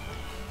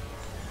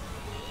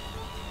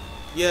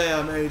yeah,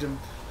 I made him.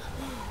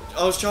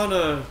 I was trying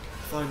to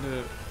find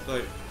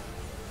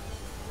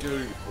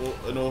do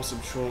an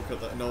awesome shortcut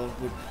that no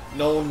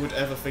one would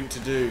ever think to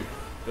do,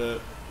 but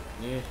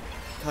yeah,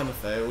 kind of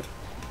failed.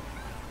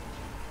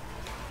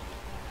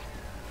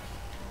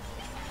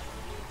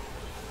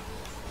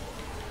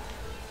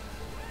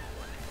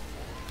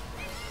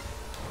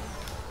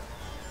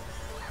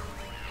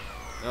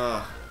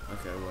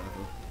 Okay,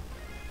 whatever.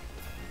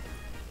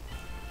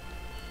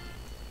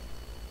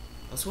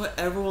 I swear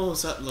everyone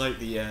was at like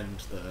the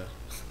end there.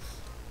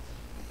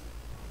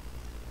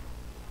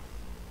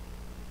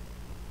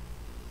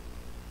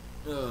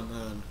 Oh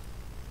man.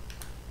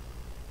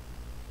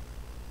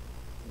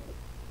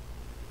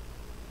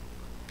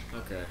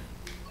 Okay.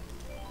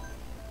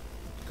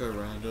 Go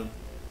random.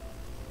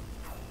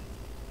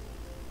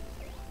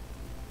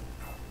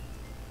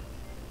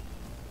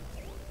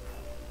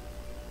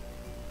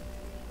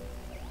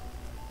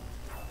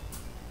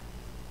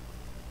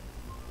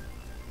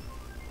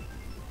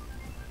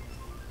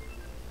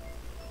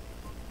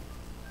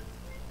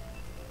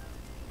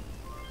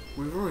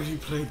 We've already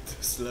played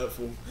this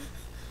level.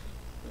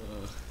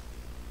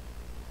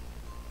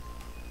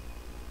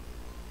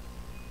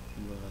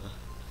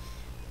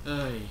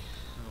 Hey,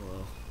 oh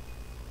well.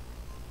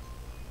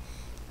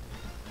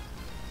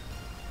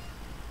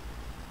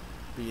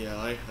 But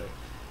yeah,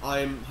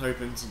 I'm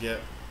hoping to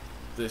get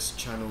this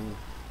channel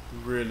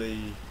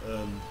really,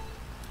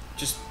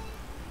 just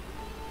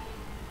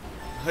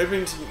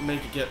hoping to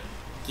make it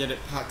get it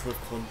packed with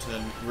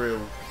content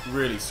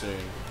really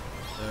soon.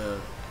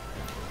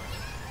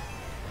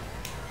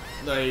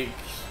 Like,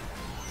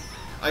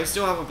 I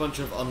still have a bunch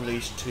of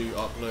Unleashed to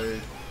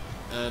upload,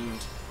 and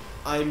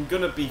I'm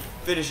gonna be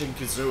finishing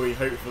Kazooie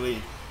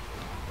hopefully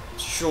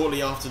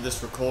shortly after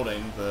this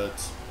recording.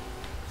 But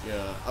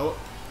yeah,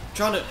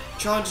 trying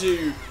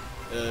to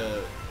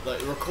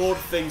like record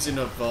things in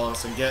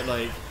advance and get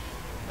like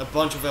a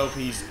bunch of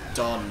LPs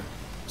done,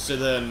 so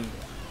then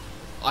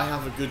I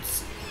have a good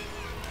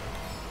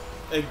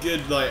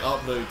like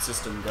upload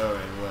system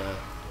going where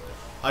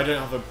I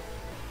don't have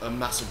a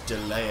massive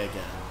delay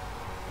again.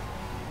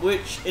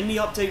 Which, in the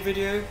update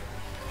video,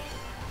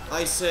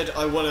 I said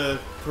I want to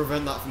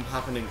prevent that from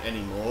happening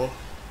anymore,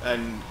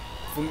 and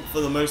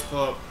for the most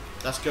part,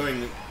 that's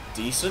going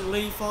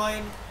decently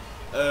fine.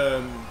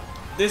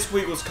 This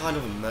week was kind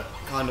of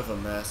a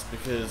mess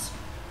because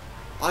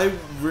I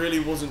really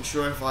wasn't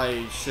sure if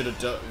I should have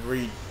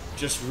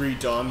just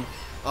redone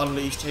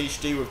Unleashed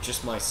HD with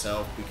just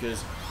myself,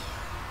 because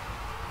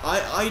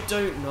I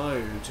don't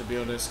know, to be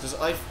honest, because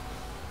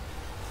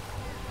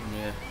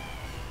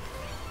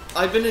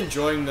I've been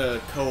enjoying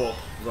the co-op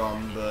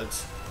run,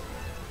 but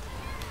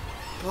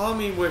part of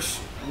me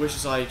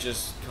wishes I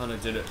just kind of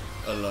did it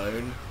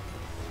alone.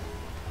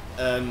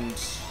 And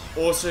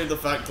also the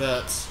fact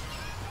that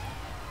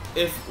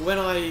when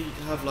I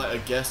have like a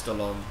guest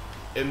along,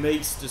 it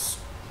makes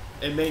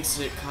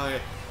it kind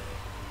of,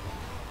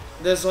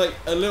 there's like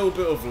a little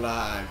bit of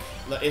lag.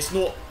 Like, it's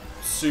not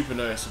super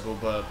noticeable,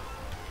 but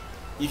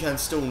you can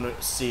still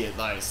see it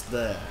that it's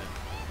there.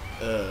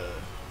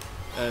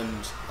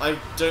 And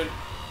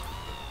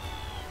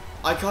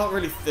I can't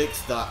really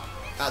fix that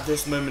at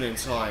this moment in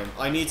time.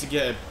 I need to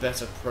get a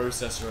better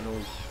processor and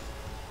all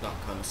that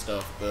kind of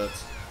stuff,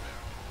 but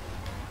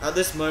at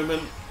this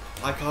moment,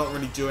 I can't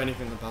really do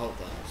anything about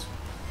that.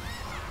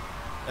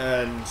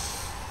 And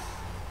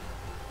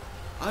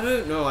I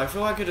don't know, I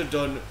feel I could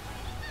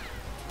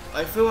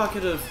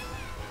have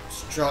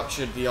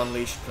structured the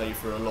Unleashed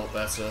playthrough a lot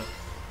better.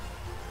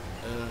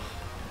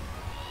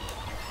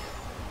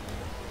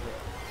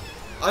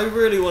 I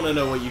really want to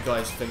know what you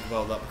guys think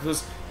about that,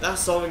 because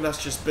that's something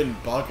that's just been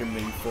bugging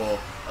me for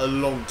a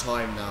long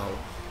time now.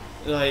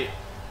 Like,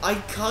 I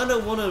kind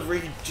of want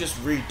to just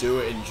redo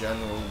it in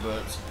general,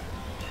 but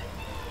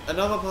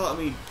another part of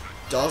me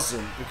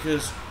doesn't,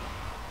 because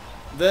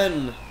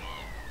then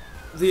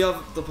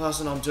the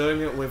person I'm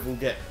doing it with will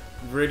get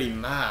really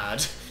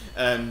mad,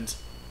 and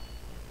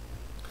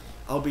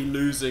I'll be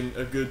losing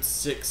a good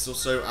 6 or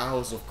so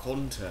hours of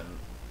content.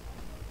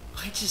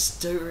 I just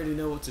don't really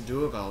know what to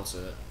do about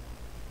it.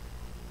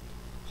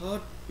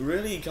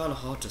 Really kind of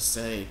hard to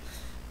say,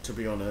 to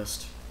be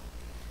honest.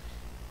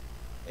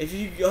 If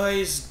you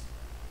guys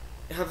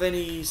have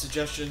any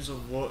suggestions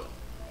of what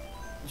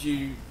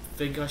you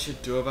think I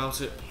should do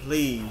about it,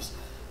 please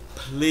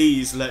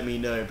let me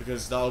know,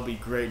 because that would be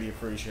greatly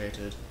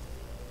appreciated.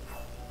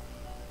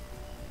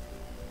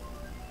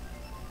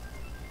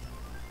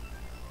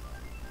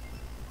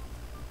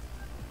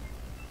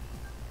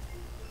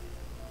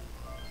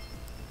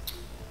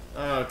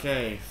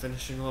 Okay,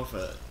 finishing off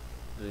at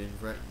the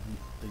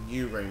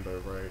new Rainbow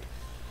Road.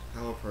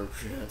 How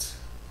appropriate.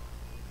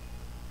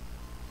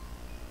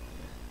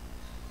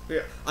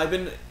 Yeah, I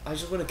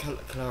just want to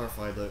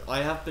clarify though,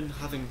 I have been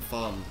having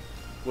fun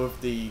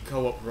with the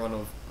co-op run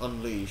of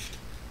Unleashed.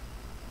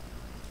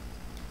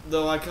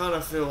 Though I kind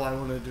of feel I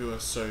want to do a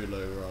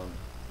solo run.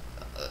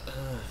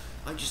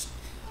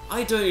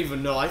 I don't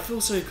even know. I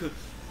feel so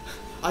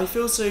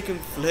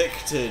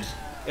conflicted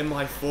in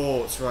my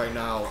thoughts right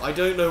now. I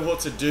don't know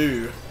what to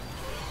do.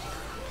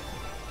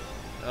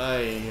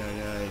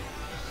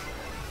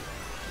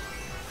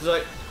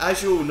 Because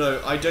as you all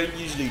know, I don't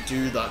usually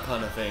do that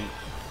kind of thing.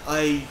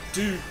 I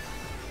do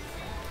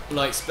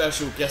like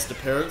special guest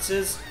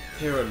appearances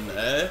here and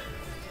there,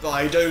 but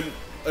I don't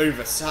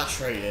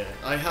oversaturate it.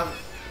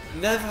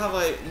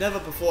 Never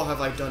before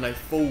have I done a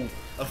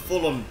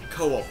full-on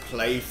co-op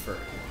playthrough,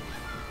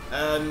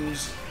 and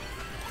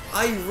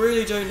I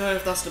really don't know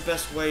if that's the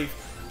best way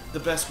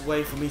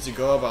for me to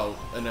go about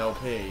an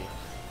LP.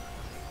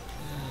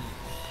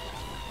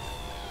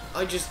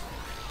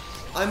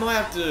 I might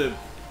have to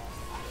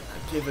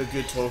give a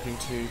good talking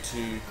to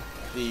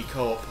the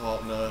co-op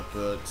partner,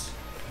 but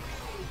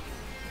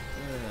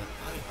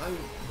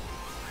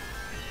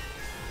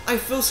I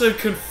feel so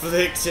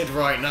conflicted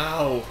right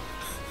now.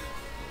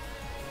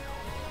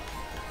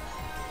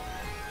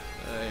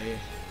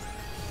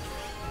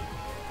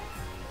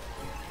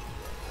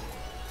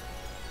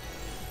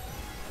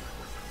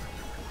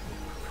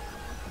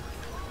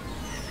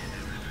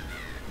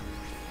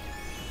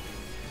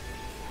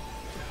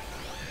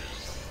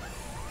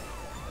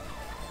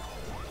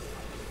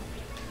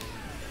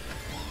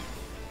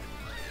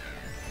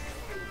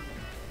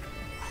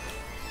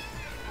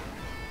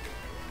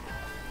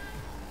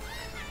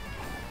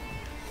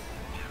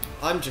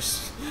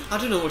 I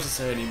don't know what to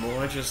say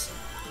anymore.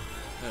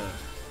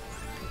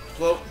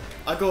 Well,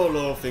 I got a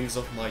lot of things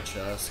off my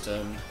chest,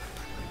 and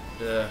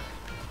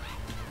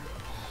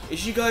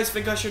if you guys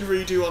think I should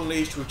redo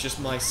Unleashed with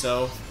just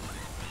myself,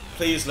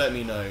 please let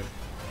me know.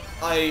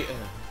 I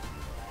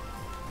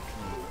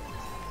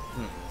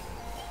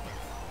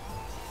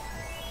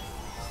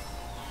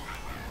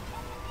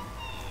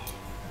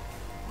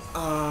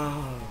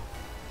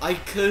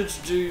could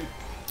do.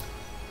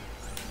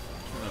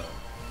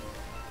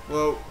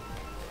 Well,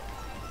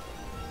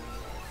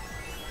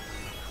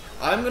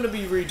 I'm gonna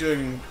be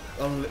redoing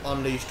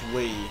Unleashed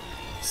Wii,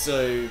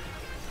 so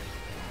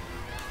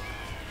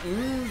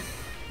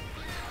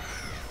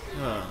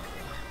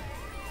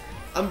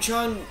I'm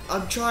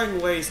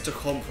trying ways to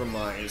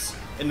compromise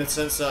in the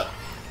sense that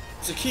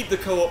to keep the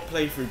co-op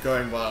playthrough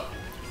going, but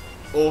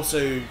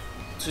also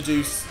to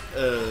do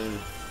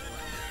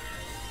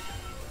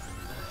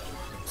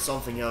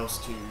something else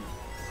to.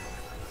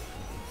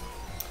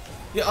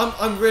 Yeah,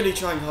 I'm really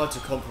trying hard to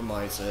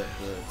compromise it,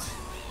 but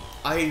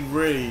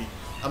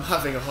I'm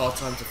having a hard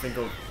time to think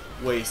of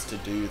ways to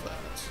do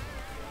that,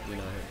 you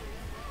know.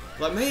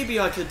 Like, maybe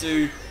I could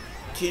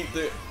keep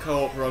the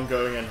co-op run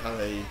going and have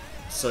a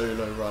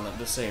solo run at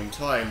the same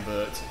time,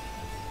 but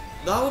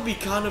that would be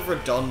kind of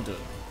redundant.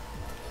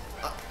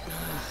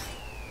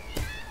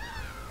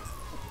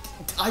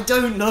 I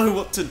don't know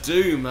what to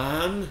do,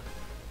 man.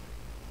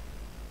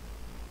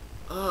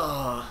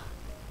 And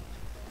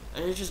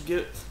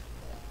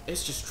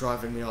it's just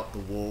driving me up the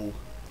wall.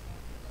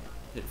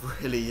 It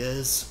really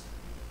is.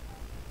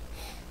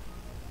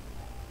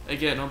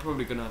 Again, I'm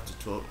probably gonna have to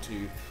talk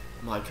to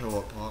my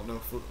co-op partner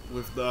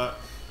with that.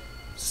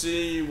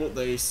 See what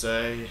they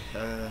say.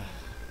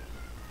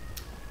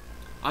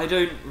 I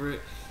don't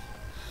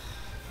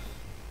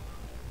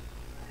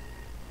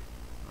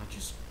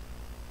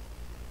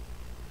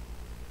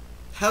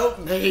help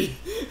me.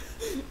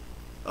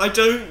 I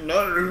don't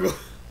know.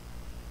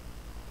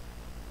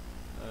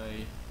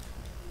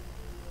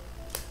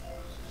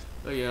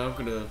 But yeah, I'm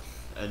gonna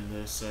end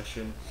this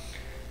session.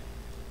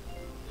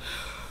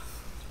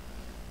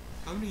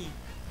 How many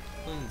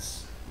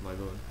points am I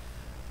going?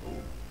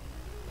 Oh.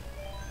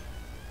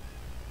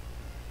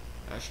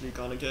 Actually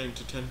kinda getting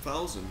to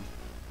 10,000.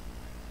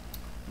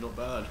 Not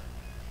bad.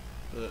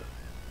 But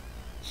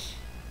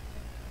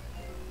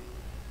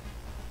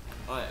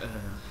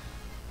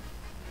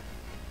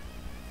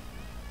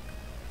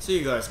see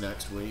you guys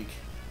next week.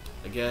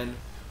 Again,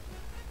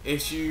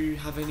 if you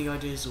have any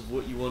ideas of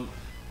what you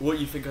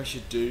think I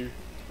should do,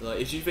 like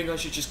if you think I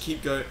should just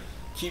keep the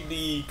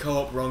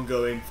co-op run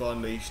going for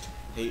Unleashed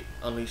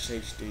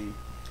HD,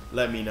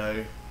 let me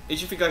know.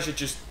 If you think I should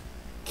just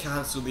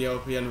cancel the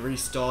LP and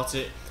restart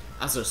it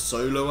as a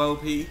solo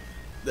LP,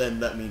 then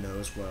let me know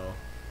as well.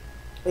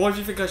 Or if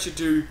you think I should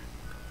do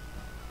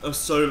a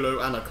solo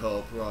and a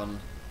co-op run,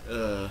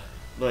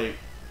 like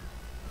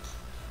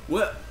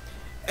whatever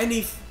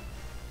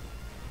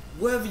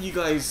you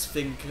guys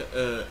think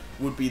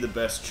would be the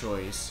best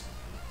choice,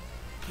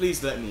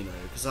 please let me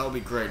know, because that would be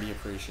greatly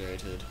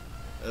appreciated.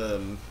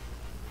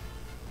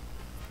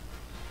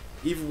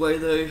 Either way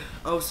though,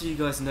 I'll see you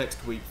guys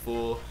next week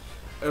for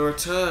a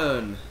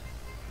return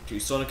to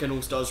Sonic and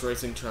All-Stars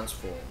Racing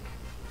Transform.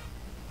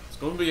 It's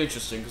going to be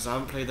interesting because I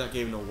haven't played that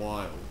game in a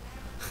while.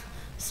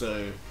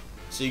 So,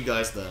 see you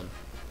guys then.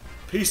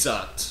 Peace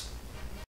out.